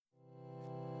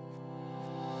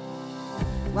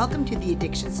Welcome to the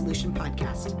Addiction Solution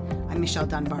Podcast. I'm Michelle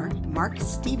Dunbar. Mark,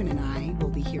 Stephen, and I will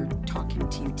be here talking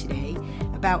to you today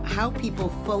about how people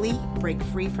fully break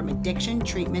free from addiction,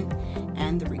 treatment,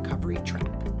 and the recovery trap.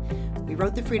 We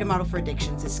wrote the Freedom Model for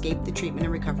Addictions, Escape the Treatment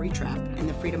and Recovery Trap, and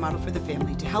the Freedom Model for the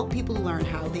Family to help people learn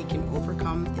how they can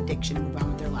overcome addiction and move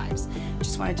on with their lives.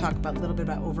 Just want to talk about a little bit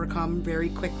about overcome very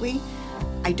quickly.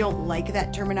 I don't like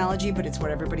that terminology, but it's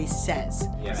what everybody says,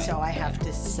 so I have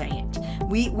to say it.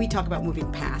 We talk about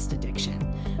moving past addiction.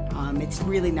 It's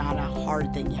really not a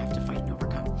hard thing you have to fight and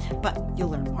overcome, but you'll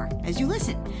learn more as you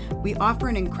listen. We offer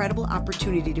an incredible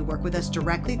opportunity to work with us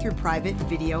directly through private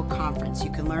video conference.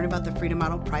 You can learn about the Freedom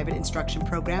Model Private Instruction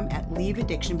Program at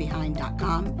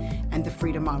leaveaddictionbehind.com and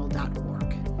thefreedommodel.org.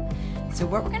 So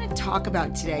what we're going to talk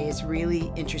about today is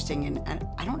really interesting, and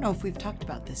I don't know if we've talked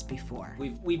about this before.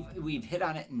 We've hit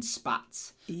on it in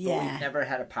spots. Yeah. But we've never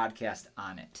had a podcast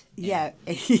on it. Yeah,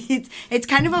 it's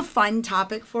kind of a fun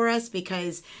topic for us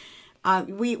because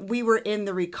we were in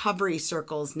the recovery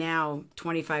circles now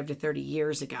 25 to 30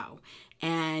 years ago.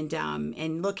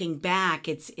 And looking back,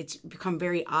 it's become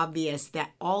very obvious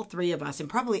that all three of us, and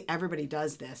probably everybody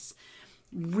does this,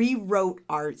 rewrote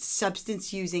our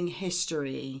substance using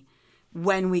history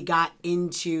when we got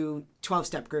into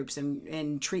 12-step groups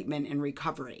and treatment and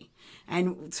recovery.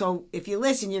 And so if you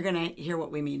listen, you're going to hear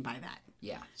what we mean by that.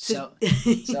 Yeah. So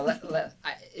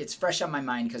it's fresh on my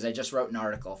mind because I just wrote an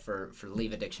article for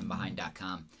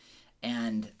leaveaddictionbehind.com.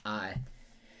 And I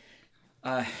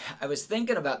was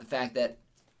thinking about the fact that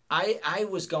I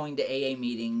was going to AA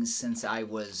meetings since I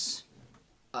was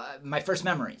my first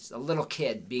memories, a little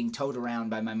kid being towed around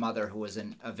by my mother, who was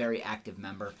a very active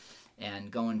member,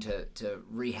 and going to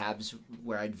rehabs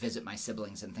where I'd visit my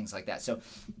siblings and things like that. So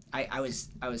I was,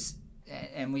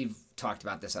 and we've talked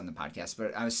about this on the podcast,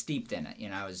 but I was steeped in it. You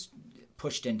know, I was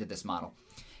pushed into this model.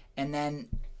 And then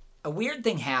a weird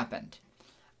thing happened.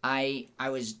 I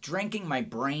was drinking my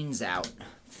brains out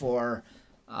for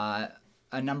a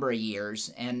number of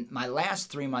years, and my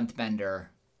last 3-month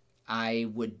bender, I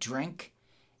would drink,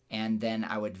 and then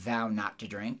I would vow not to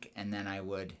drink, and then I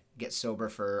would get sober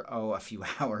for, a few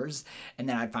hours, and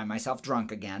then I'd find myself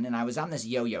drunk again, and I was on this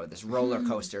yo-yo, this roller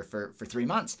coaster for 3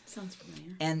 months. Sounds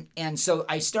familiar. And so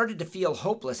I started to feel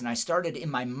hopeless, and I started in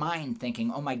my mind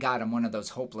thinking, oh my God, I'm one of those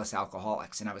hopeless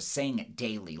alcoholics, and I was saying it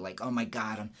daily, like, oh my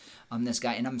God, I'm this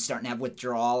guy, and I'm starting to have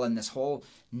withdrawal, and this whole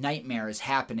nightmare is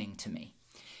happening to me.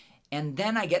 And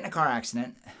then I get in a car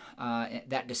accident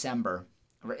that December,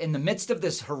 in the midst of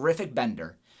this horrific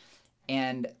bender,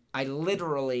 and I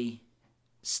literally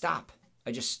stop.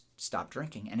 I just stopped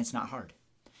drinking, and it's not hard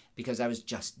because I was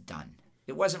just done.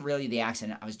 It wasn't really the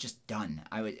accident. I was just done.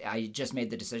 I just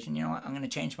made the decision, you know what, I'm going to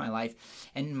change my life.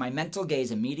 And my mental gaze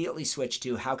immediately switched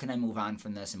to how can I move on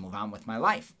from this and move on with my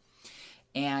life.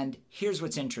 And here's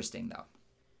what's interesting, though.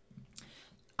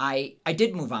 I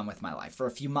did move on with my life for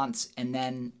a few months, and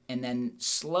then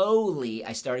slowly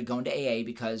I started going to AA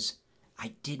because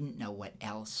I didn't know what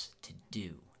else to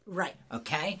do. Right.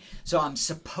 Okay? So I'm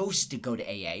supposed to go to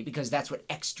AA because that's what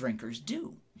ex-drinkers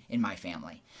do in my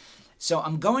family. So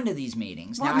I'm going to these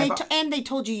meetings. Well, now and they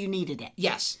told you needed it.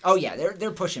 Yes. Oh, yeah.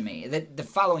 They're pushing me. The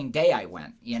following day I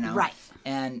went, you know? Right.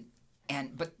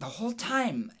 But the whole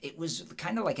time it was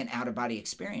kind of like an out-of-body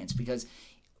experience because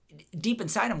deep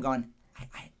inside I'm going,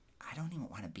 I don't even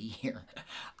want to be here.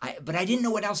 But I didn't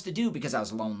know what else to do because I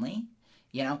was lonely,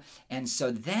 you know? And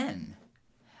so then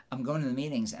I'm going to the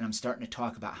meetings and I'm starting to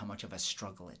talk about how much of a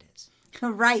struggle it is.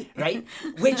 Right. Right?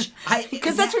 Which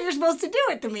because that's what you're supposed to do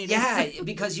at the meetings. Yeah,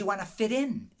 because you want to fit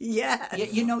in.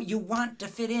 Yes. You know, you want to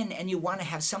fit in and you want to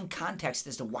have some context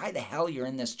as to why the hell you're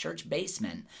in this church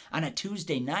basement on a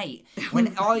Tuesday night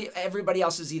when everybody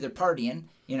else is either partying,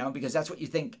 you know, because that's what you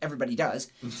think everybody does,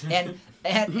 and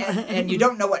you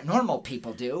don't know what normal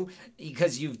people do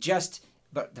because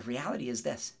but the reality is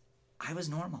this, I was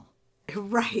normal.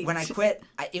 Right. When I quit,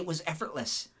 it was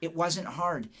effortless. It wasn't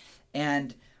hard.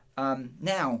 And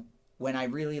now, when I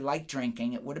really liked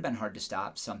drinking, it would have been hard to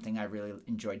stop, something I really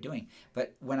enjoyed doing.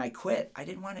 But when I quit, I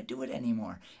didn't want to do it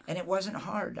anymore. And it wasn't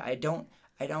hard. I don't,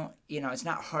 you know, it's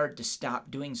not hard to stop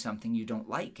doing something you don't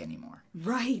like anymore.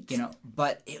 Right. You know,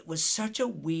 but it was such a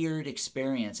weird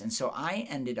experience. And so I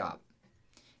ended up,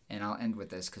 and I'll end with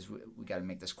this because we got to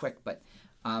make this quick, but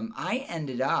I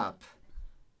ended up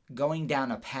going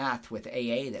down a path with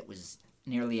AA that was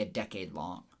nearly a decade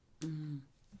long. Mm.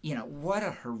 You know, what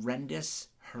a horrendous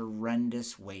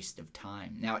waste of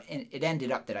time. Now, it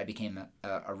ended up that I became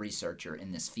a researcher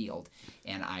in this field,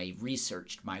 and I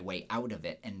researched my way out of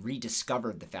it and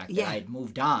rediscovered the fact that I had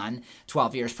moved on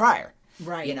 12 years prior.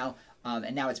 Right. You know,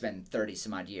 And now it's been 30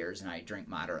 some odd years, and I drink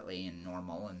moderately and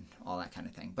normal and all that kind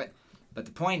of thing. But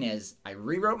the point is, I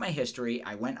rewrote my history.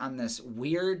 I went on this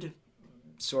weird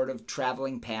sort of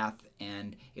traveling path,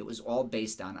 and it was all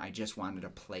based on I just wanted a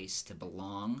place to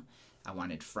belong. I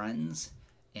wanted friends,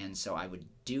 and so I would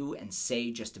do and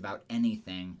say just about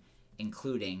anything,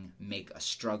 including make a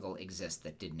struggle exist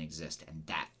that didn't exist. And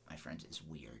that, my friends, is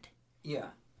weird. Yeah.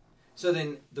 So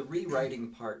then the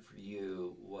rewriting part for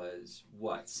you was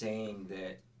what? Saying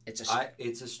that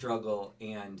it's a struggle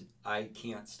and I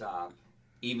can't stop,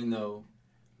 even though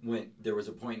when there was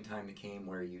a point in time that came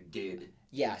where you did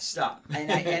stop.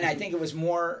 and I think it was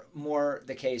more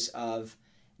the case of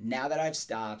now that I've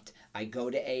stopped, I go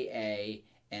to AA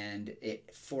and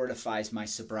it fortifies my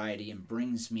sobriety and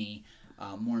brings me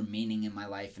more meaning in my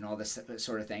life and all this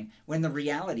sort of thing. When the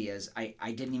reality is I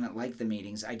didn't even like the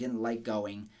meetings. I didn't like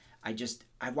going. I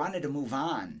wanted to move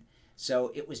on.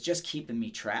 So it was just keeping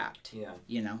me trapped. Yeah.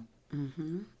 You know?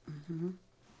 Mm-hmm. Mm-hmm.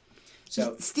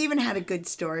 So Stephen had a good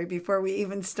story before we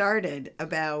even started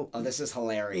about... Oh, this is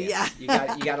hilarious. Yeah. You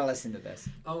got to listen to this.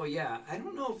 Oh, yeah. I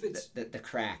don't know if it's... The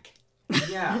crack.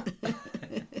 Yeah.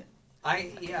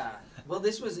 Well,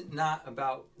 this was not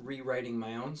about rewriting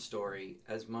my own story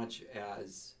as much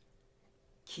as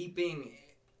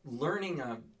learning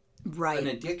an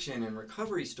addiction and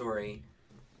recovery story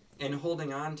and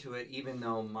holding on to it even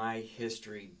though my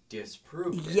history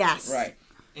disproved it. Yes. Right.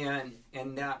 And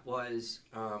that was,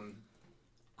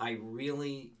 I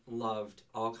really loved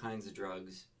all kinds of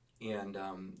drugs. And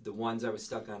the ones I was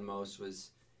stuck on most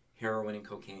was heroin and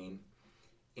cocaine.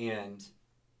 And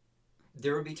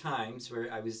there would be times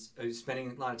where I was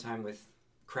spending a lot of time with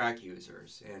crack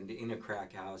users and in a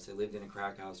crack house. I lived in a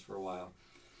crack house for a while.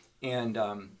 And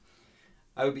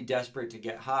I would be desperate to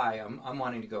get high. I'm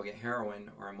wanting to go get heroin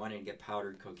or I'm wanting to get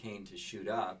powdered cocaine to shoot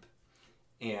up.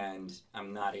 And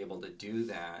I'm not able to do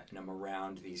that. And I'm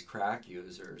around these crack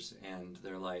users and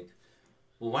they're like,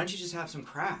 well, why don't you just have some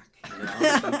crack? You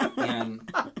know? and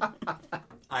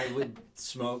I would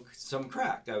smoke some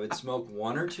crack. I would smoke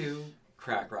one or two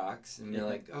crack rocks and be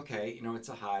like, okay, it's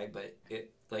a high, but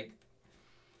it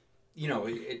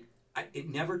it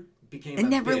never became a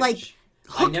never bitch.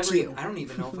 hooked you. I don't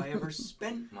even know if I ever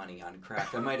spent money on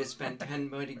crack. I might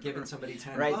have given somebody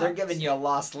 $10. Right, they're giving you a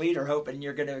lost leader hoping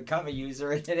you're going to become a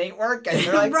user and it ain't working.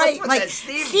 They're like, right, what's like that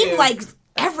Steve Steve do? likes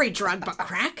every drug but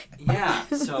crack. Yeah,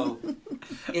 so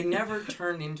it never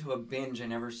turned into a binge. I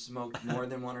never smoked more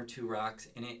than one or two rocks,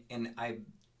 and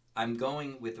I'm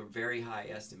going with a very high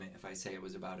estimate if I say it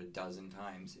was about a dozen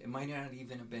times. It might not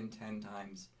even have been 10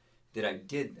 times that I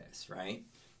did this, right?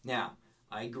 Now,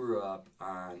 I grew up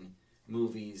on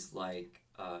movies like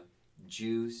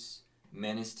Juice,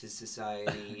 Menace to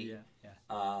Society,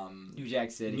 New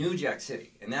Jack City. New Jack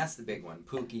City, and that's the big one.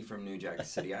 Pookie from New Jack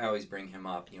City. I always bring him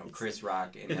up. Chris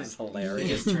Rock. And it's hilarious.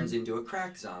 He just turns into a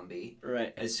crack zombie.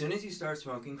 Right. As soon as you start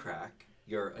smoking crack,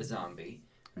 you're a zombie.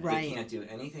 Right. They can't do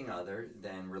anything other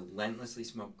than relentlessly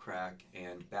smoke crack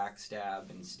and backstab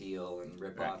and steal and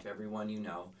rip off everyone you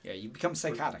know. Yeah, you become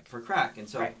psychotic. For crack. And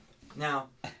so now,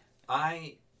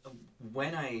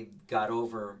 when I got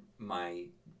over my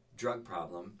drug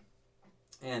problem,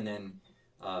 and then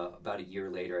about a year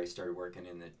later I started working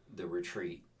in the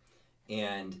retreat.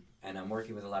 And I'm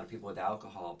working with a lot of people with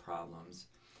alcohol problems.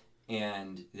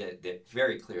 And that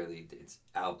very clearly it's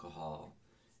alcohol.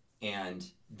 And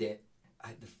that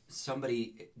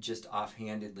somebody just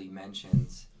offhandedly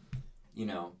mentions,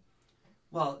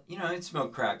 I'd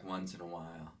smoke crack once in a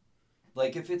while.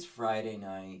 Like if it's Friday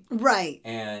night. Right.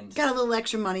 And got a little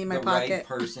extra money in my pocket. The right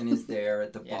person is there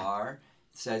at the bar,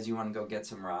 says you want to go get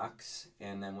some rocks,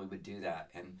 and then we would do that.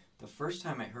 And the first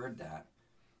time I heard that,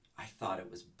 I thought it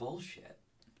was bullshit.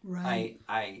 Right.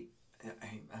 I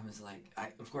was like,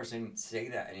 of course I didn't say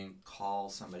that. I didn't call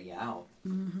somebody out.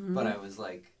 Mm-hmm. But I was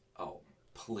like, oh,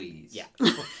 please. Yeah.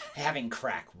 Having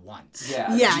crack once.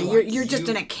 Yeah. Yeah, you're just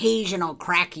an occasional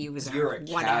crack user. You're a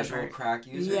casual crack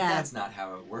user? Yeah. That's not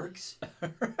how it works.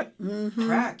 Mm-hmm.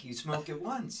 Crack, you smoke it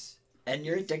once. And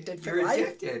you're addicted for life. You're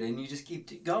addicted, and you just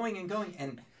keep going and going.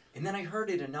 And then I heard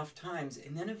it enough times,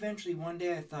 and then eventually one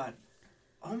day I thought,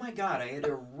 oh my God, I had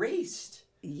erased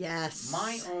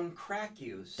my own crack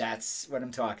use. That's what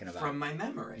I'm talking about. From my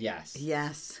memory. Yes.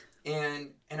 Yes.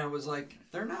 And I was like,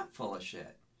 they're not full of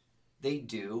shit. They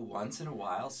do, once in a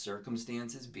while,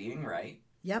 circumstances being right.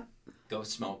 Yep. Go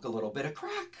smoke a little bit of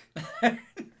crack.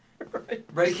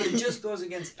 Right, but it just goes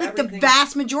against everything. The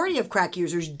vast majority of crack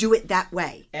users do it that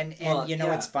way. And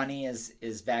what's funny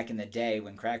is back in the day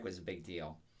when crack was a big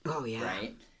deal. Oh, yeah.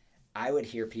 Right? I would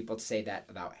hear people say that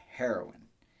about heroin.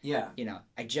 Yeah. You know,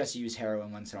 I just use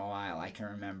heroin once in a while. I can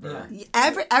remember.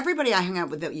 Yeah. Everybody I hung out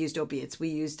with that used opiates, we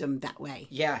used them that way.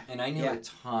 Yeah. And I knew Yeah. a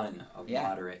ton of Yeah.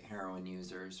 moderate heroin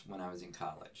users when I was in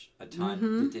college. A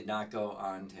ton that did not go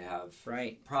on to have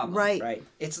Right. problems. Right. Right.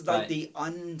 It's like But- the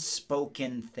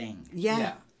unspoken thing.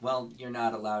 Yeah. Well, you're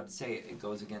not allowed to say it. It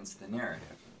goes against the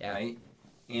narrative, Yeah. right?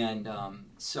 And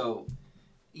so,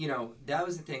 you know, that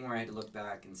was the thing where I had to look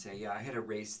back and say, yeah, I had to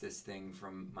erase this thing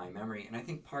from my memory. And I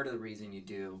think part of the reason you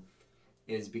do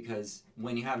is because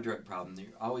when you have a drug problem, you're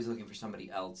always looking for somebody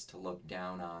else to look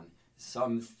down on,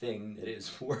 something that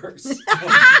is worse.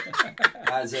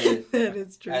 as That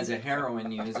is true. a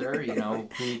heroin user, you know,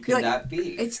 who could You're like, that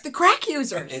be? It's the crack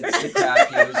users. It's the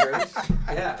crack users,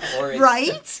 yeah, or it's,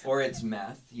 Right? or it's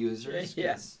meth users,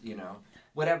 Yeah. 'cause, you know,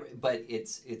 whatever. But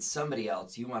it's somebody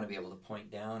else you want to be able to point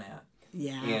down at,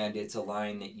 Yeah. and it's a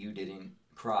line that you didn't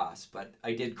cross, but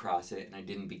I did cross it, and I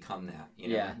didn't become that, you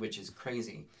know, Yeah. which is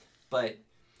crazy. But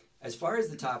as far as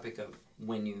the topic of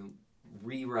when you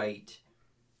rewrite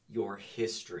your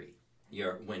history,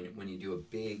 when you do a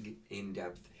big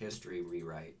in-depth history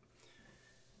rewrite,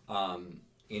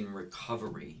 in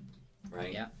recovery,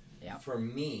 right? Yeah, yeah. For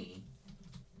me,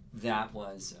 that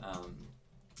was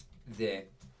that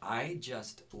I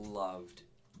just loved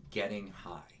getting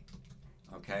high.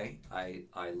 Okay, I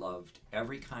loved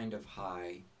every kind of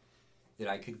high that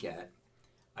I could get.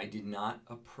 I did not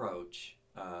approach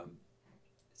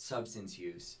substance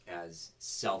use as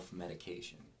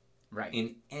self-medication Right.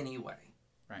 in any way.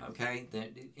 Right. Okay,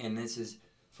 and this is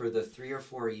for the 3 or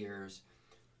 4 years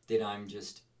that I'm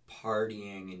just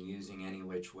partying and using any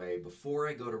which way before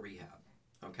I go to rehab.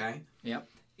 Okay. Yep.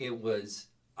 It was,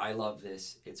 I love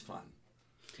this. It's fun.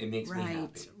 It makes me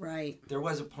happy. Right. There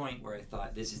was a point where I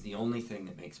thought this is the only thing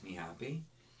that makes me happy,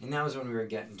 and that was when we were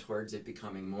getting towards it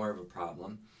becoming more of a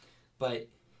problem. But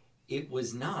it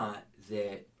was not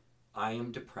that I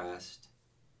am depressed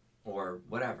or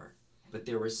whatever, but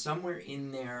there was somewhere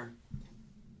in there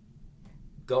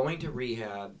going to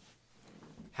rehab,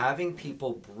 having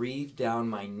people breathe down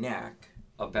my neck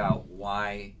about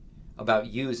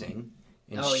using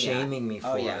and Oh, yeah. shaming me for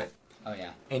Oh, yeah. it. Oh,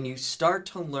 yeah. And you start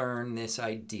to learn this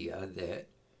idea that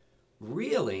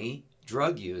really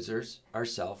drug users are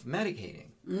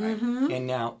self-medicating. Mm-hmm. And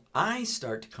now I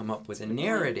start to come up with a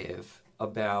narrative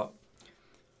about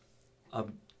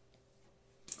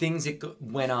things that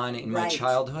went on in my Right.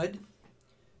 childhood,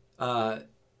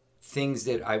 things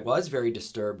that I was very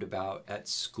disturbed about at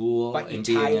school But you and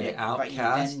being tied an it. But you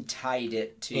outcast. then tied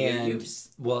it to your And use.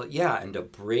 well, yeah, and a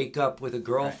breakup with a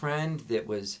girlfriend that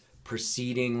was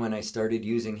proceeding when I started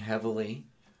using heavily,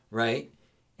 right?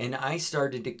 And I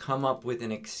started to come up with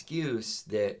an excuse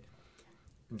that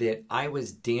I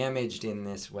was damaged in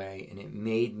this way, and it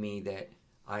made me that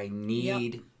I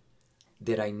need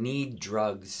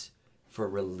drugs for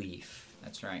relief,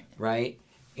 That's right. right?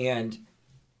 And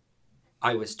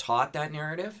I was taught that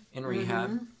narrative in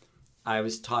rehab. I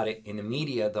was taught it in the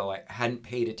media, though I hadn't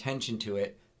paid attention to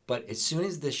it. But as soon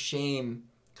as the shame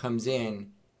comes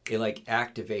in, it like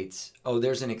activates, oh,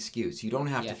 there's an excuse. You don't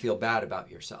have to feel bad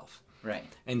about yourself. Right.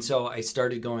 And so I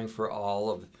started going for all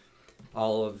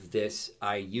of this.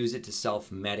 I use it to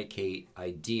self-medicate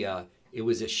idea. It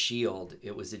was a shield.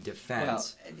 It was a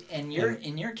defense. Well, and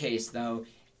in your case though,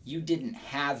 you didn't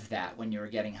have that when you were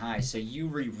getting high, so you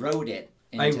rewrote it.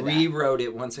 I into that. rewrote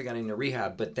it once I got into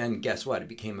rehab, but then guess what? It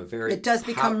became a very It does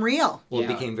become real. Well, Yeah.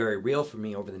 it became very real for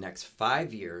me over the next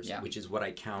 5 years, Yeah. which is what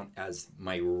I count as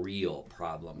my real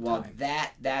problem Well,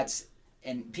 time. that's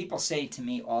and people say to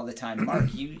me all the time,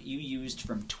 Mark, you used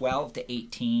from 12 to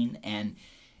 18 and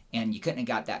you couldn't have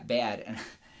got that bad. And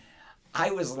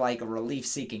I was like a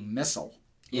relief-seeking missile,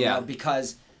 you know,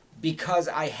 because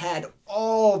I had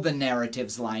all the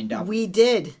narratives lined up. We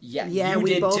did. Yeah, Yeah, you we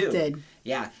did both too. did.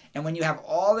 Yeah, and when you have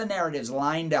all the narratives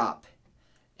lined up,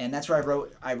 and that's where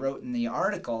I wrote in the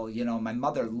article, you know, my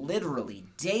mother literally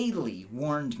daily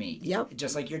warned me, Yep.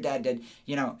 just like your dad did,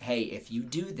 you know, hey, if you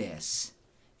do this,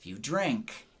 if you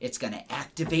drink, it's going to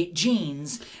activate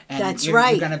genes, and That's you're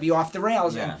right. going to be off the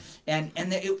rails. Yeah. And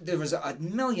there was a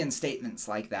million statements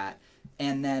like that,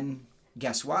 and then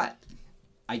guess what?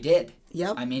 I did.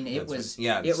 Yep. I mean, it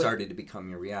started to become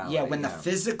your reality. yeah, when the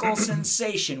physical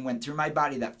sensation went through my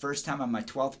body that first time on my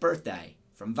 12th birthday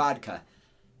from vodka,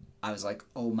 I was like,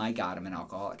 oh my God, I'm an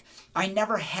alcoholic. I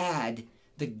never had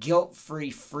the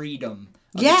guilt-free freedom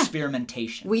of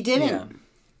experimentation. We didn't. Yeah.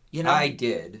 You know? I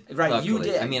did. Right, you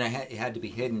luckily. did. I mean, it had to be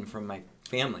hidden from my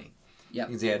family. Yep.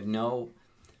 Because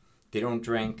they don't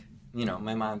drink. You know,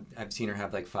 my mom, I've seen her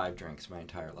have like 5 drinks my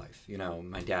entire life. You know,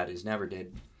 my dad has never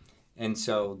did. And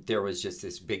so there was just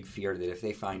this big fear that if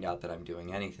they find out that I'm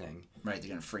doing anything, Right, they're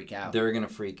gonna freak out. they're gonna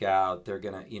freak out. They're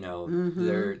gonna,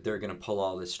 they're gonna pull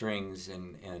all the strings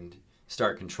and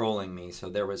start controlling me. So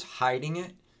there was hiding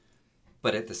it,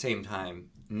 but at the same time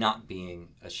not being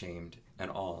ashamed at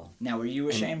all. Now, were you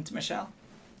ashamed, Michelle?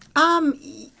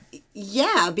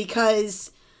 Yeah,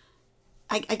 because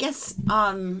I guess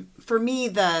for me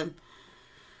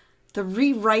the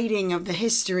rewriting of the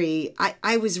history,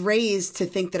 I was raised to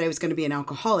think that I was going to be an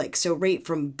alcoholic. So right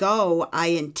from go,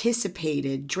 I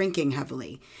anticipated drinking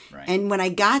heavily. Right. And when I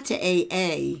got to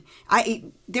AA,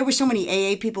 there were so many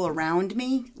AA people around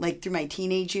me, like through my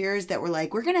teenage years, that were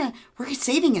like, we're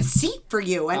saving a seat for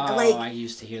you. And I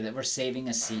used to hear that. We're saving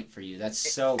a seat for you. That's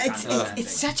so condescending.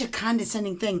 It's such a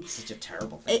condescending thing. Such a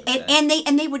terrible thing.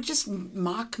 And they would just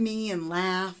mock me and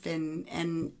laugh,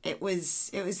 and it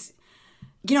was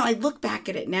I look back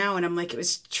at it now and I'm like, it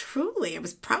was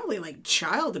probably like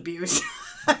child abuse,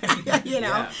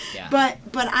 Yeah. But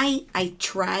I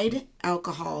tried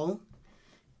alcohol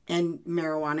and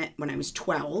marijuana when I was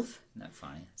 12. Not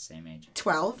funny. Same age.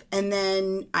 12. And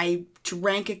then I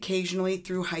drank occasionally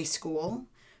through high school,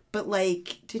 but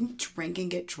like didn't drink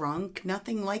and get drunk,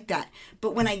 nothing like that.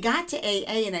 But when I got to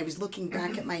AA and I was looking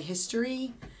back at my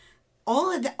history,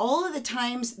 all of the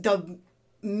times, the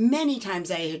many times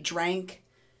I had drank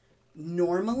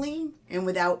normally and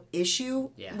without issue,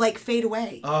 like fade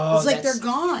away. Oh, it's like they're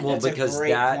gone. Well, That's a because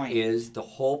great that point. is the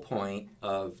whole point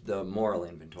of the moral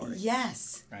inventory.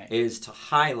 Yes. Right. Is to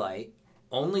highlight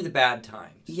only the bad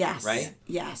times. Yes. Right?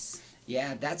 Yes.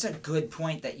 Yeah, that's a good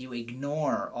point that you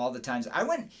ignore all the times.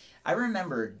 I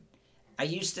remembered, I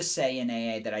used to say in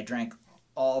AA that I drank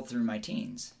all through my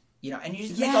teens. And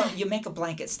you make a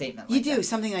blanket statement like You do that.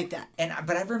 something like that.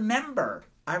 But I remember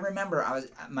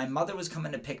my mother was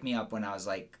coming to pick me up when I was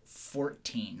like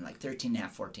 14, like 13 and a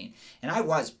half, 14. And I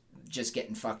was just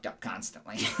getting fucked up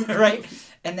constantly, right?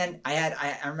 And then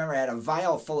I remember I had a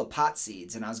vial full of pot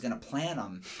seeds and I was going to plant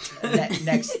them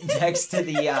next to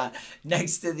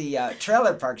the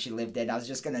trailer park she lived in. I was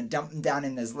just going to dump them down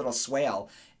in this little swale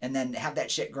and then have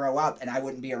that shit grow up and I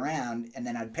wouldn't be around and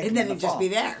then I'd pick them in the it'd just fall. be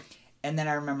there. And then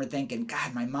I remember thinking,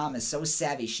 God, my mom is so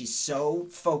savvy. She's so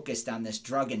focused on this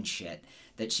drug and shit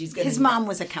that she's going to... His mom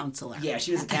was a counselor. Yeah,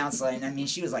 she was a counselor. And I mean,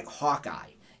 she was like Hawkeye,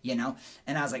 And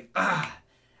I was like,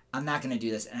 I'm not going to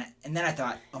do this. And then I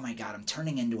thought, oh my God, I'm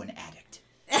turning into an addict.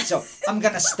 So I'm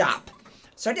going to stop.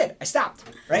 So I did. I stopped,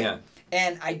 right? Yeah.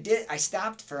 And I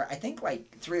stopped for, I think,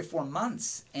 like 3 or 4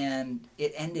 months. And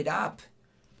it ended up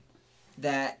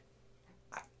that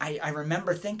I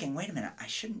remember thinking, wait a minute, I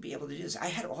shouldn't be able to do this. I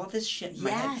had all this shit in my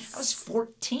head. I was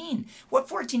 14. What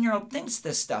 14-year-old thinks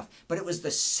this stuff? But it was the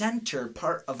center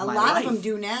part of my life. A lot of them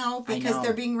do now because know.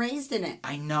 they're being raised in it.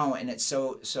 I know, and it's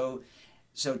so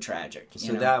tragic.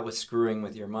 So that was screwing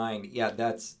with your mind. Yeah,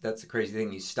 that's the crazy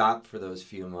thing. You stop for those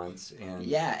few months,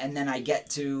 and and then I get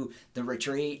to the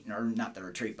retreat, or not the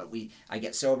retreat, but I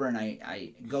get sober and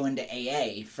I go into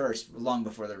AA first, long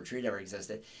before the retreat ever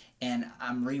existed, and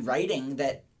I'm rewriting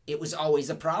that. It was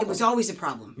always a problem. It was always a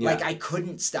problem. Yeah. Like I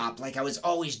couldn't stop. Like I was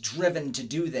always driven to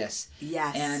do this.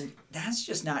 Yes. And that's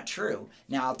just not true.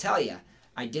 Now I'll tell you,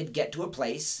 I did get to a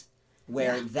place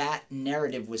where that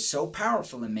narrative was so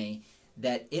powerful in me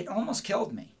that it almost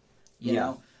killed me. You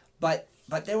know? But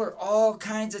there were all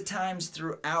kinds of times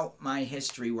throughout my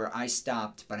history where I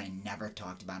stopped, but I never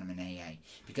talked about them in AA.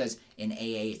 Because in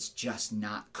AA it's just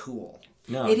not cool.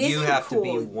 no, It you isn't have to cool.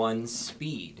 be one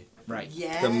speed. Right.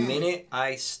 Yeah. The minute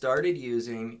I started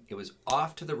using, it was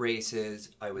off to the races.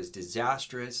 I was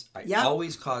disastrous. I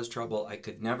always caused trouble. I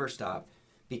could never stop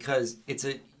because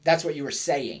That's what you were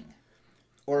saying.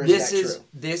 Or is that true?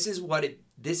 This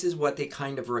is what they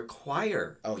kind of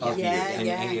require of you Yeah, in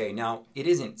AA. Now, it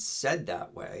isn't said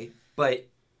that way, but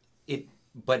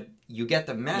you get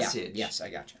the message. Yeah. Yes, I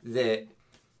got you. That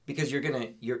because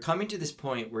you're coming to this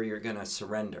point where you're going to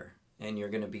surrender and you're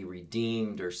going to be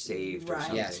redeemed or saved or Right.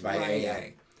 something. Yes, by right?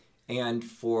 AA. And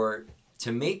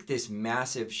to make this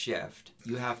massive shift,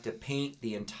 you have to paint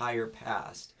the entire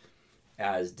past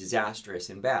as disastrous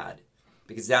and bad,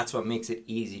 because that's what makes it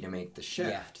easy to make the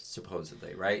shift,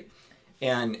 supposedly, right?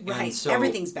 And so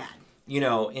everything's bad.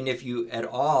 And if you at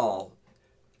all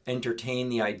entertain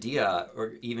the idea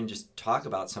or even just talk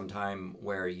about some time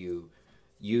where you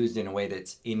used in a way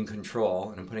that's in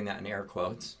control, and I'm putting that in air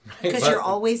quotes, right? Because you're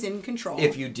always in control.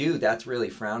 If you do, that's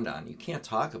really frowned on. You can't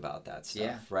talk about that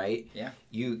stuff, right? Yeah.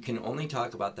 You can only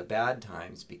talk about the bad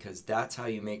times because that's how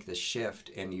you make the shift,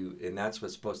 and that's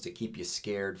what's supposed to keep you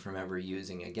scared from ever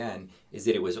using again, is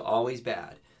that it was always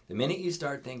bad. The minute you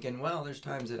start thinking, well, there's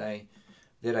times that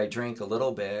I drank a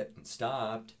little bit and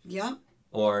stopped, Yep.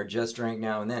 or just drink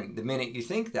now and then. The minute you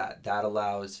think that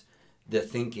allows the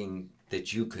thinking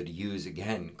that you could use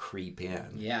again creep in.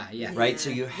 Yeah. Right? So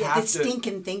you have the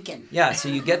stinking thinking. Yeah, so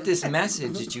you get this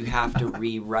message that you have to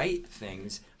rewrite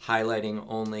things, highlighting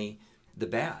only the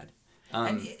bad.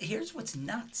 And here's what's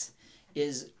nuts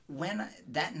is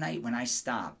that night when I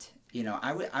stopped,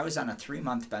 I was on a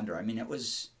 3-month bender. I mean, it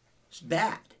was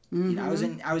bad. Mm-hmm.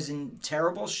 I was in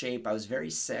terrible shape. I was very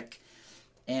sick.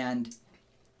 And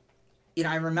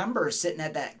I remember sitting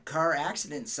at that car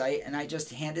accident site, and I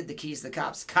just handed the keys to the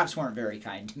cops. The cops weren't very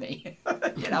kind to me,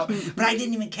 but I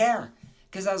didn't even care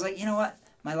because I was like, you know what?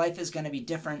 My life is going to be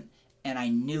different, and I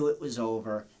knew it was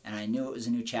over, and I knew it was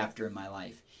a new chapter in my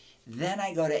life. Then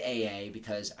I go to AA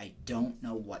because I don't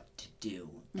know what to do,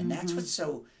 and that's what's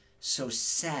so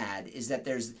sad is that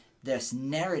there's this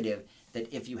narrative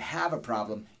that if you have a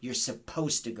problem, you're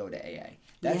supposed to go to AA.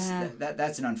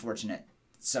 That's an unfortunate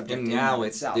subject. And now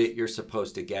it's that you're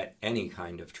supposed to get any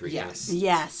kind of treatment.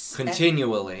 Yes.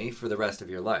 Continually for the rest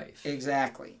of your life.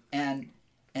 Exactly. And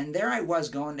there I was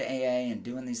going to AA and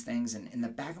doing these things, and in the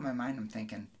back of my mind I'm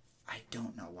thinking, I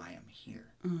don't know why I'm here.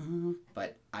 Mm-hmm.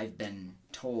 But I've been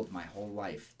told my whole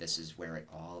life this is where it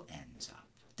all ends up,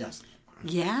 doesn't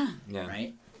it? Yeah.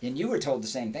 Right? And you were told the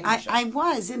same thing, I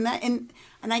was, and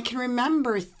I can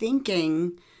remember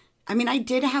thinking, I mean, I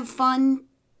did have fun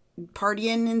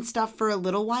partying and stuff for a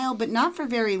little while, but not for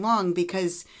very long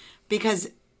because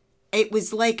it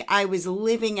was like I was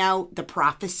living out the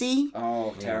prophecy.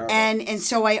 Oh, terrible. And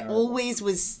so I always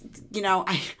was,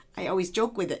 I always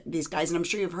joke with these guys, and I'm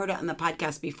sure you've heard it on the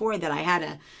podcast before, that I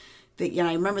had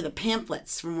I remember the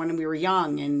pamphlets from when we were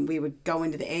young, and we would go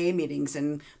into the AA meetings,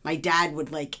 and my dad would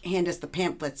hand us the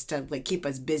pamphlets to keep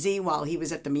us busy while he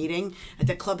was at the meeting at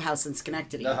the clubhouse in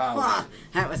Schenectady.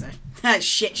 That was a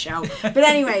shit show. But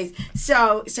anyways,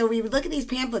 so we would look at these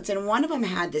pamphlets, and one of them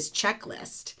had this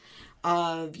checklist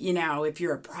of, if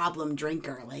you're a problem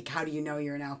drinker, how do you know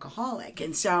you're an alcoholic?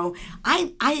 And so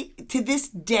I to this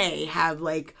day have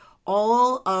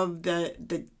all of the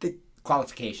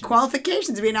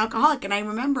qualifications to be an alcoholic. And I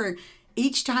remember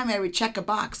each time I would check a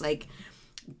box,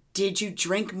 did you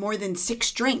drink more than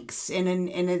 6 drinks in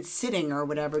a sitting or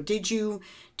whatever? Do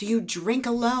you drink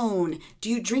alone?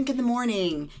 Do you drink in the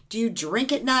morning? Do you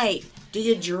drink at night? Do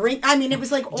you drink? I mean, it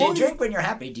was all. Do you drink when you're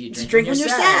happy? Do you drink when you're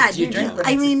sad? Do you drink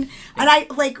when and I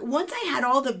once I had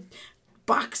all the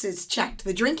boxes checked,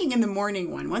 the drinking in the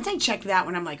morning one. Once I checked that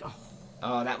one, I'm like, oh.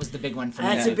 Oh, that was the big one for me.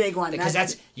 That's a big one. Because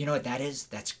that's you know what that is?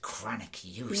 That's chronic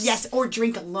use. Yes, or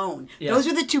drink alone. Yeah. Those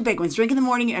are the 2 big ones. Drink in the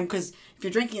morning, and because if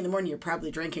you're drinking in the morning, you're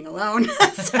probably drinking alone.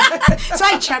 So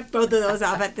I checked both of those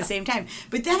off at the same time.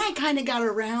 But then I kind of got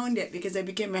around it because I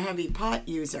became a heavy pot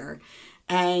user.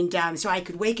 And so I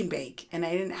could wake and bake, and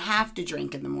I didn't have to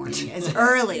drink in the morning as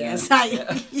early as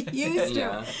I used to.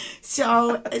 Yeah.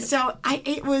 So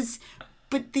it was...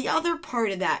 But the other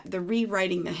part of that, the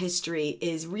rewriting the history,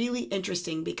 is really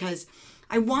interesting because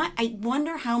I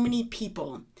wonder how many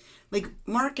people,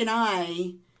 Mark and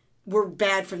I were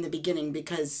bad from the beginning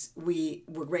because we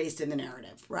were raised in the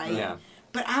narrative, right? Yeah.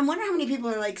 But I wonder how many people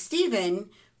are like Stephen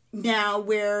now,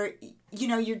 where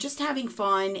you're just having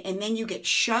fun, and then you get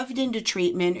shoved into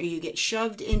treatment, or you get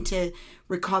shoved into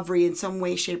recovery in some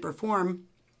way, shape, or form,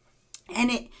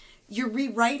 and your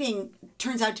rewriting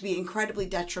turns out to be incredibly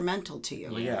detrimental to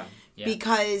you. Yeah.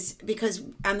 Because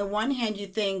on the one hand you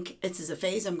think this is a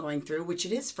phase I'm going through, which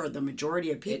it is for the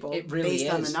majority of people, it really based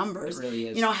is. on the numbers. It really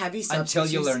is. Heavy substance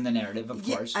until you use. learn the narrative, of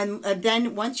course. And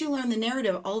then once you learn the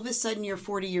narrative, all of a sudden you're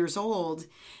 40 years old,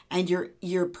 and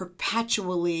you're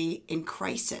perpetually in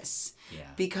crisis. Yeah.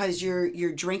 Because you're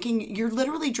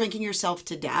literally drinking yourself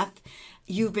to death.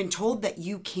 You've been told that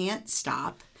you can't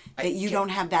stop. That you don't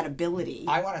have that ability.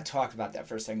 I want to talk about that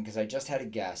for a second because I just had a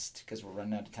guest, because we're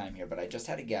running out of time here, but I just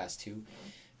had a guest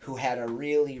who had a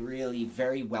really, really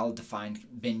very well-defined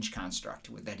binge construct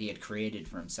that he had created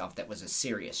for himself that was a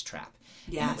serious trap.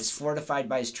 Yes. And it was fortified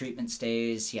by his treatment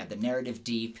stays. He had the narrative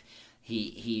deep.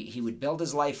 He would build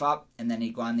his life up, and then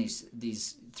he'd go on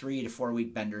these 3 to 4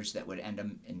 week benders that would end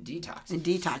him in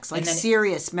detox.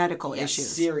 Serious medical issues.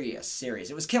 Serious.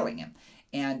 It was killing him.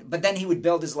 But then he would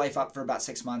build his life up for about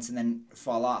 6 months and then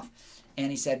fall off.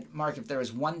 And he said, Mark, if there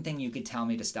was one thing you could tell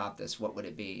me to stop this, what would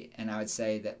it be? And I would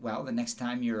say that, well, the next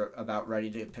time you're about ready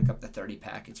to pick up the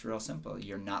 30-pack, it's real simple.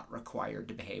 You're not required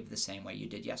to behave the same way you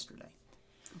did yesterday.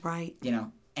 Right.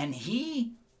 And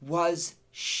he was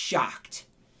shocked.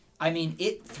 I mean,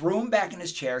 it threw him back in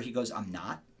his chair. He goes, I'm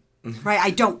not. Right,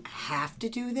 I don't have to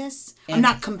do this. I'm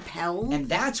not compelled. And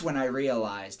that's when I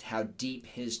realized how deep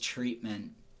his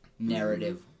treatment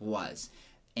narrative was.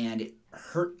 And it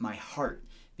hurt my heart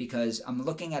because I'm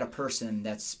looking at a person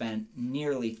that's spent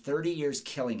nearly 30 years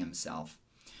killing himself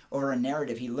over a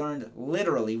narrative he learned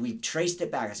literally. We traced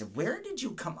it back. I said, where did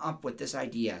you come up with this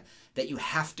idea that you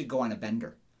have to go on a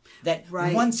bender? That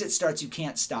once it starts, you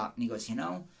can't stop. And he goes,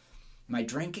 my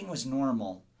drinking was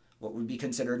normal, what would be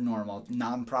considered normal,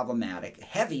 non-problematic,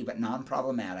 heavy but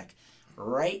non-problematic,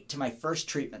 right to my first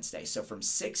treatment stay. So from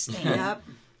 16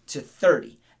 to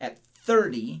 30. At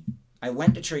 30, I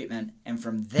went to treatment, and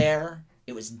from there,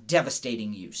 it was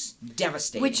devastating use.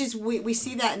 Devastating. Which is, we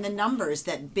see that in the numbers,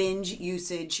 that binge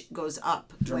usage goes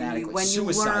up. Dramatically. When you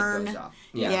Suicide learn, goes up.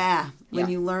 When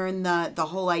you learn the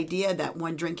whole idea that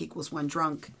one drink equals one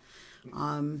drunk.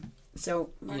 So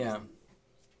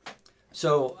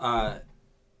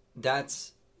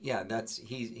that's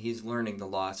he's learning the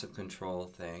loss of control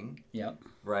thing. Yep.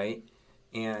 Right?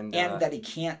 And that he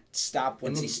can't stop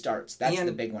once he starts. That's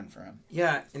the big one for him.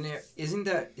 Yeah, and isn't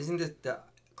the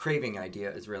craving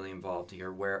idea is really involved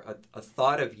here, where a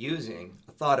thought of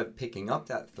picking up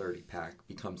that 30 pack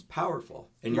becomes powerful,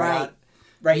 and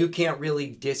you can't really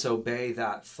disobey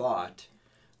that thought.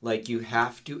 Like, you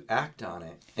have to act on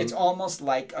it. And it's almost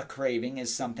like a craving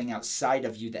is something outside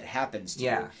of you that happens to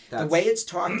you. The way it's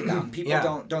talked about,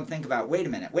 people don't think about, wait a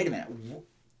minute.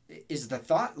 Is the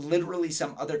thought literally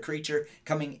some other creature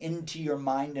coming into your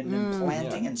mind and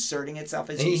implanting, inserting itself,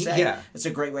 as you say? Yeah. It's a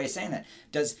great way of saying that.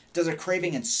 Does a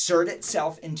craving insert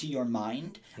itself into your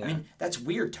mind? Yeah. I mean, that's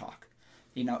weird talk.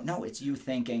 No, it's you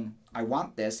thinking, I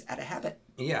want this out of habit.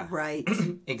 Yeah. Right.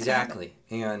 Exactly.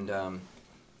 And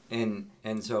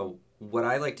so what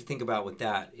I like to think about with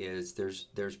that is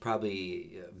there's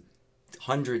probably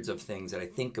hundreds of things that I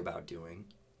think about doing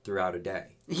throughout a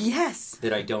day. Yes.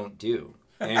 That I don't do.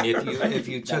 And if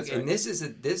you took and this is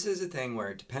a thing where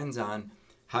it depends on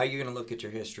how you're going to look at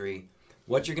your history,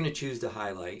 what you're going to choose to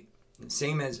highlight.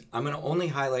 Same as I'm going to only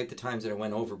highlight the times that I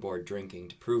went overboard drinking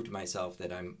to prove to myself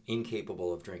that I'm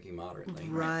incapable of drinking moderately.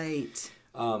 Right.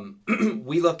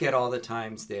 We look at all the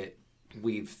times that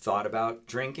we've thought about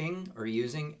drinking or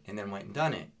using and then went and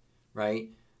done it, right?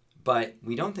 But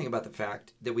we don't think about the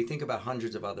fact that we think about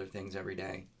hundreds of other things every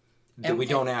day that we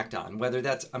don't act on. Whether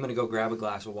that's, I'm going to go grab a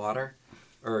glass of water,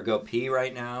 or go pee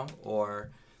right now,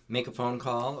 or make a phone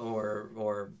call,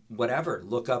 or whatever.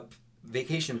 Look up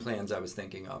vacation plans I was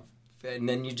thinking of. And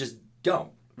then you just don't,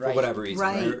 for whatever reason.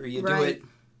 Right. Or you do it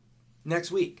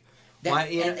next week.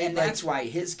 That's why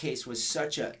his case was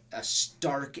such a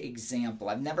stark example.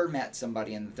 I've never met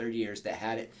somebody in the 30 years that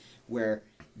had it where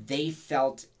they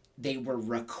felt they were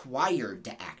required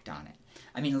to act on it.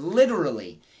 I mean,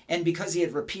 literally. And because he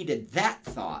had repeated that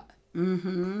thought,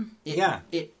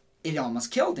 it almost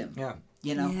killed him.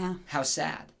 Yeah. How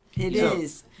sad. It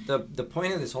is. The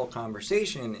point of this whole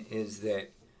conversation is that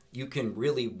you can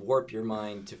really warp your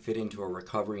mind to fit into a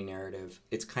recovery narrative.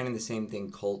 It's kind of the same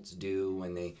thing cults do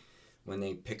when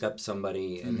they pick up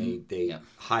somebody and they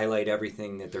highlight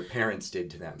everything that their parents did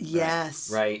to them.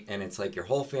 Yes. Right? And it's like, your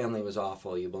whole family was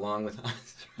awful. You belong with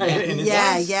us. Right? And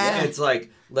it's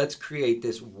like, let's create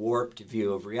this warped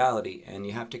view of reality. And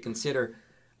you have to consider,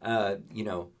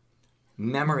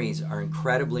 memories are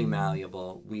incredibly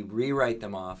malleable. We rewrite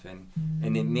them often.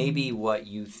 And it may be what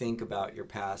you think about your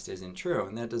past isn't true.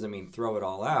 And that doesn't mean throw it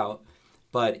all out.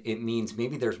 But it means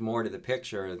maybe there's more to the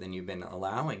picture than you've been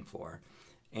allowing for.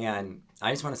 And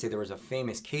I just want to say there was a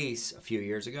famous case a few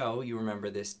years ago. You remember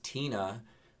this Tina,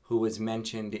 who was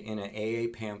mentioned in an AA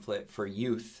pamphlet for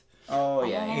youth. Oh,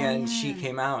 yeah. And she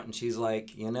came out and she's like,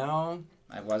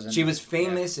 she was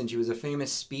famous and she was a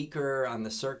famous speaker on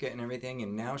the circuit and everything.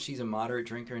 And now she's a moderate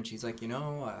drinker. And she's like,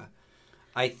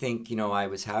 I think, I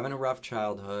was having a rough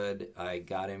childhood. I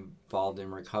got involved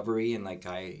in recovery and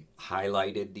I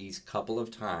highlighted these couple of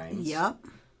times. Yep.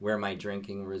 Where my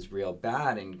drinking was real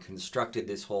bad, and constructed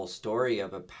this whole story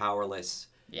of a powerless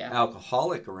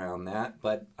alcoholic around that.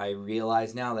 But I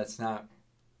realize now that's not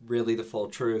really the full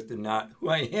truth and not who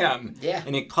I am. Yeah.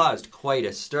 And it caused quite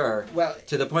a stir. Well,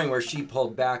 to the point where she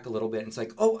pulled back a little bit. And it's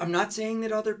like, I'm not saying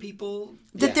that other people...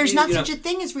 That there's not such a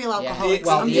thing as real alcoholics.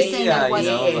 Well, I'm just saying that it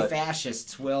wasn't... The AA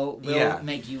fascists will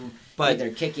make you either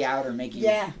kick you out or make you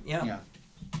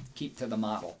keep to the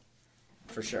model.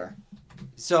 For sure.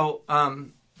 So,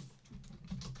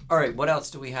 all right, what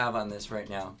else do we have on this right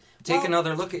now? Take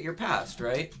another look at your past,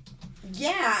 right?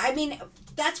 Yeah, I mean,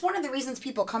 that's one of the reasons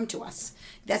people come to us.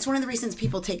 That's one of the reasons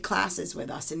people take classes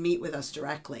with us and meet with us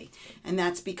directly. And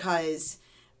that's because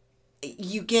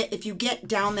if you get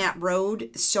down that road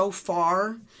so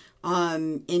far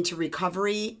into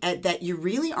recovery that you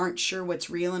really aren't sure what's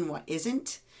real and what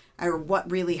isn't, or what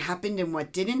really happened and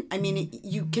what didn't. I mean,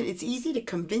 it's easy to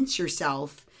convince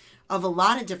yourself of a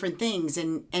lot of different things.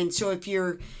 And so if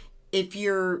you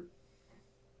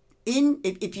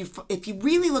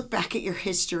really look back at your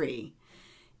history,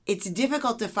 it's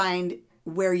difficult to find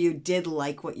where you did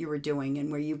like what you were doing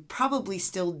and where you probably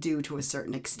still do to a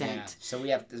certain extent. Yeah. So we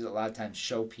have to a lot of times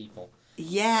show people.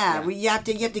 Yeah. You have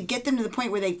to get them to the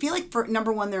point where they feel like, for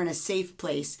number one, they're in a safe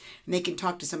place and they can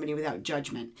talk to somebody without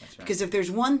judgment. That's right. Because if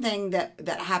there's one thing that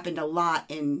happened a lot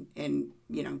in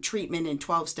treatment and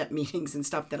 12-step meetings and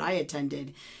stuff that I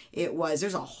attended,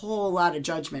 there's a whole lot of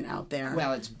judgment out there.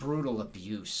 Well, it's brutal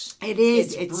abuse. It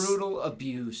is. It's brutal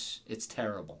abuse. It's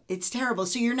terrible. It's terrible.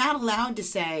 So you're not allowed to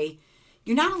say,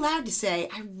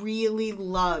 I really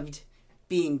loved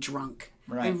being drunk.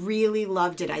 Right. I really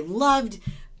loved it. I loved,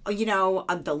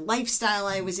 the lifestyle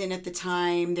I was in at the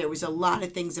time. There was a lot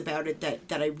of things about it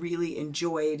that I really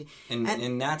enjoyed.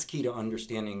 And that's key to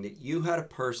understanding that you had a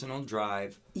personal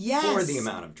drive Yes. for the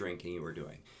amount of drinking you were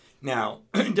doing. Now,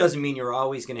 it doesn't mean you're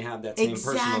always going to have that same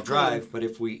personal drive, but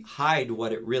if we hide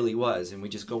what it really was and we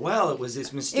just go, well, it was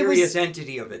this mysterious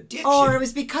entity of addiction. Or it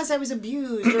was because I was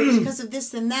abused, or it was because of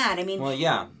this and that. I mean, well,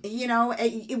 yeah.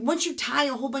 Once you tie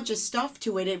a whole bunch of stuff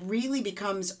to it, it really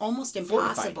becomes almost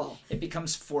impossible. Fortified. It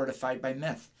becomes fortified by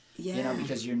myth. Yeah.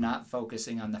 Because you're not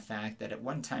focusing on the fact that at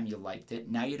one time you liked it,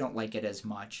 now you don't like it as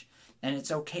much, and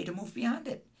it's okay to move beyond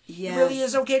it. Yes. It really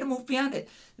is okay to move beyond it.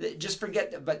 Just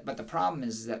forget. But the problem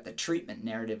is that the treatment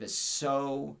narrative is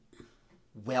so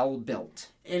well built.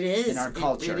 It is in our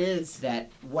culture. It is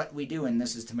that what we do, and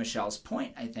this is to Michelle's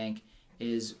point, I think,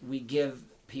 is we give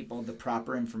people the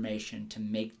proper information to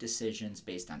make decisions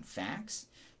based on facts.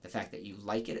 The fact that you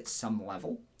like it at some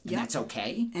level, and that's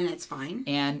okay, and it's fine,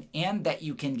 and that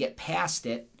you can get past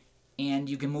it, and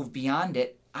you can move beyond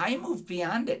it. I moved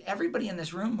beyond it. Everybody in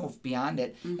this room moved beyond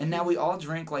it. Mm-hmm. And now we all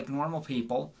drink like normal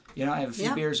people. I have a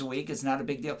few beers a week. It's not a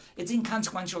big deal. It's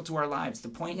inconsequential to our lives. The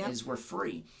point is we're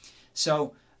free.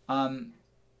 So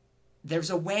there's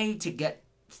a way to get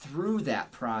through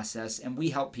that process, and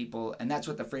we help people. And that's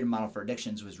what the Freedom Model for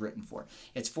Addictions was written for.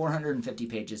 It's 450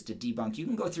 pages to debunk. You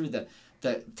can go through the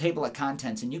table of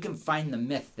contents, and you can find the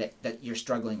myth that you're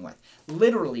struggling with.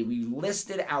 Literally, we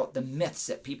listed out the myths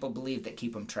that people believe that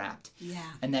keep them trapped. Yeah.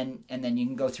 And then you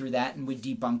can go through that, and we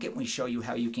debunk it, and we show you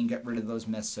how you can get rid of those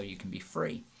myths so you can be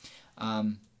free.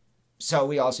 So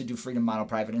we also do Freedom Model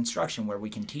Private Instruction, where we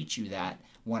can teach you that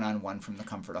one-on-one from the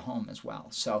comfort of home as well.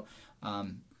 So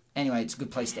anyway, it's a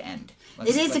good place to end.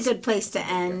 It is a good place to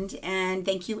end, and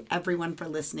thank you everyone for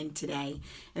listening today.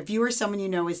 If you or someone you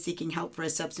know is seeking help for a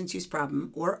substance use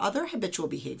problem or other habitual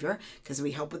behavior, because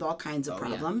we help with all kinds of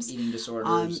problems. Yeah. Eating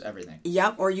disorders, everything.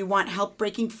 Yep, or you want help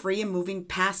breaking free and moving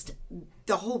past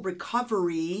the whole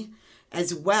recovery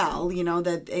as well,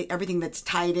 that everything that's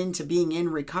tied into being in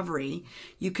recovery,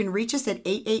 you can reach us at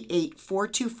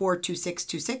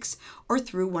 888-424-2626 or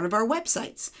through one of our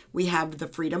websites. We have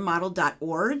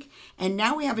thefreedommodel.org, and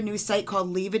now we have a new site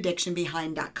called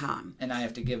leaveaddictionbehind.com. And I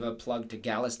have to give a plug to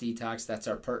Gallus Detox. That's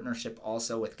our partnership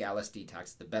also with Gallus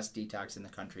Detox, the best detox in the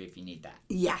country if you need that.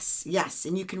 Yes,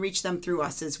 and you can reach them through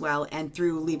us as well and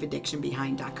through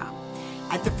leaveaddictionbehind.com.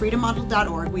 At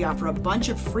thefreedommodel.org, we offer a bunch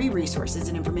of free resources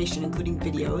and information, including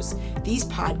videos, these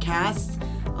podcasts.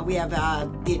 We have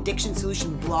the Addiction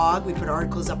Solution blog. We put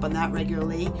articles up on that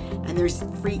regularly. And there's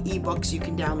free ebooks you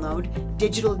can download.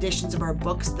 Digital editions of our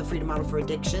books, The Freedom Model for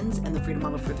Addictions and The Freedom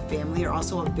Model for the Family, are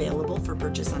also available for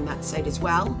purchase on that site as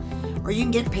well. Or you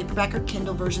can get paperback or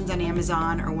Kindle versions on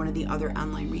Amazon or one of the other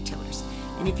online retailers.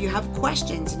 And if you have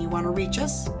questions and you want to reach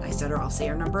us, I'll say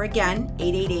our number again,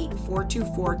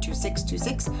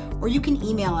 888-424-2626, or you can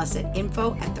email us at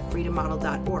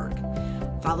info@thefreedommodel.org.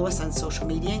 Follow us on social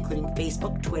media, including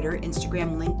Facebook, Twitter,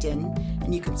 Instagram, LinkedIn,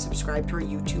 and you can subscribe to our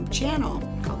YouTube channel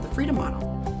called The Freedom Model.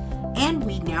 And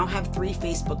we now have 3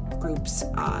 Facebook groups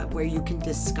where you can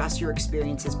discuss your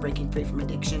experiences breaking free from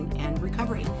addiction and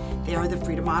recovery. They are The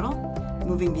Freedom Model,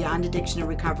 Moving Beyond Addiction and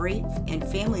Recovery, and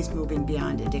Families Moving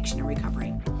Beyond Addiction and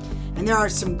Recovery. And there are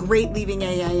some great Leaving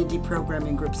AA and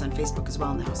deprogramming groups on Facebook as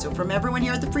well now. So from everyone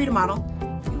here at The Freedom Model,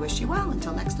 we wish you well.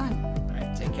 Until next time. All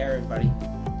right, take care, everybody.